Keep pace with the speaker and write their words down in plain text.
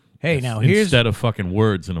Hey, now here's instead of fucking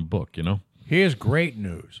words in a book, you know? here's great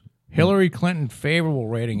news. Hillary Clinton favorable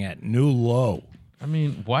rating at new low. I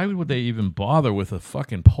mean, why would they even bother with a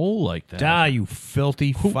fucking poll like that? Die, you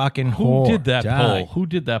filthy fucking Who whore. did that Die. poll? Who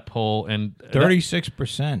did that poll? And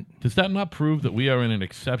 36%. does that not prove that we are in an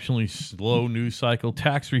exceptionally slow news cycle?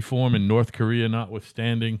 Tax reform in North Korea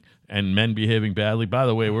notwithstanding, and men behaving badly. By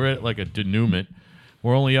the way, we're at like a denouement.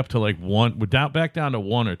 We're only up to like one. We're back down to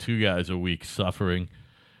 1 or 2 guys a week suffering.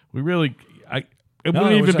 We really, it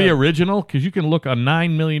wouldn't even be original because you can look on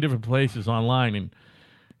 9 million different places online and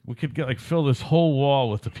we could get fill this whole wall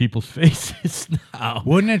with the people's faces now.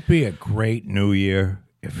 Wouldn't it be a great New Year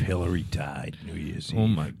if Hillary died New Year's Eve? Oh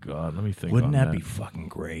my God, let me think. Wouldn't on that be fucking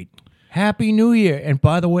great? Happy New Year. And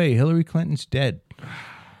by the way, Hillary Clinton's dead.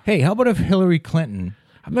 Hey, how about if Hillary Clinton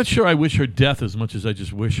I'm not sure I wish her death as much as I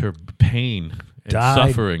just wish her pain and Died.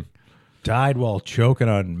 suffering. died while choking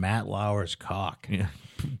on Matt Lauer's cock? Yeah,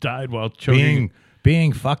 died while choking.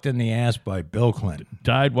 Being fucked in the ass by Bill Clinton.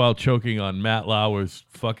 Died while choking on Matt Lauer's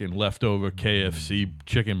fucking leftover KFC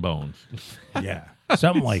chicken bones. Yeah.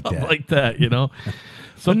 Something like Something that. like that, you know? that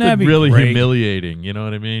Something be really great? humiliating, you know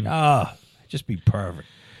what I mean? Just be perfect.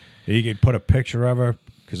 You could put a picture of her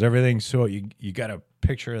because everything's so you got a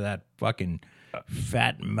picture of that fucking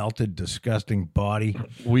fat, melted, disgusting body.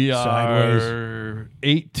 We sideways. are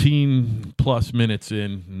 18 plus minutes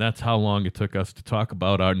in, and that's how long it took us to talk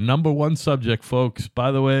about our number one subject, folks.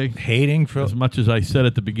 By the way, Hating for as much as I said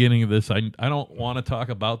at the beginning of this, I don't want to talk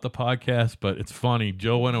about the podcast, but it's funny.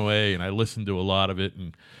 Joe went away, and I listened to a lot of it.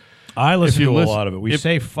 And I listen to a listen- lot of it. We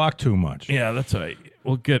say fuck too much. yeah, that's all right.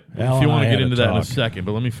 We'll get Al if you and want I to had get a into that in a talk. second,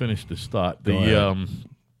 but let me finish this thought. Go ahead.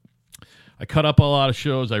 I cut up a lot of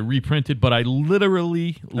shows. I reprinted, but I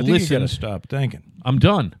literally I think you got to listened. stop thinking. I'm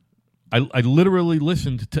done. I literally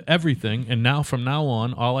listened to everything, and now from now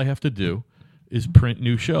on, all I have to do is print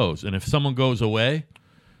new shows. And if someone goes away,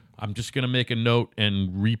 I'm just going to make a note and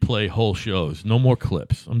replay whole shows. No more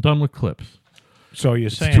clips. I'm done with clips. So you're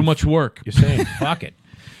It's saying too much work. You're saying fuck it.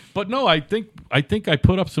 But no, I think I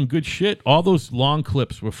put up some good shit. All those long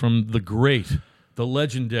clips were from the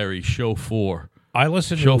legendary Show 4. I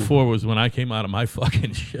listened Show to 4 was when I came out of my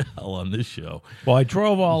fucking shell on this show. Well, I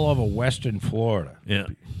drove all over Western Florida. Yeah.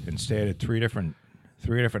 And stayed at three different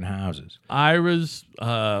houses. Ira's,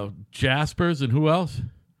 Jasper's, and who else?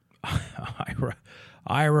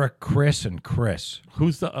 Ira, Chris, and Chris.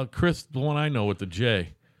 Who's the Chris? The one I know with the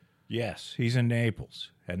J. Yes, he's in Naples.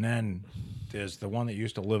 And then there's the one that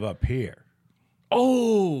used to live up here.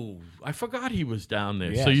 Oh, I forgot he was down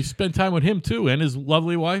there. Yes. So you spent time with him too, and his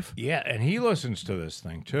lovely wife. Yeah, and he listens to this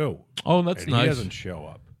thing too. Oh, that's And nice. He doesn't show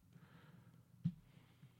up.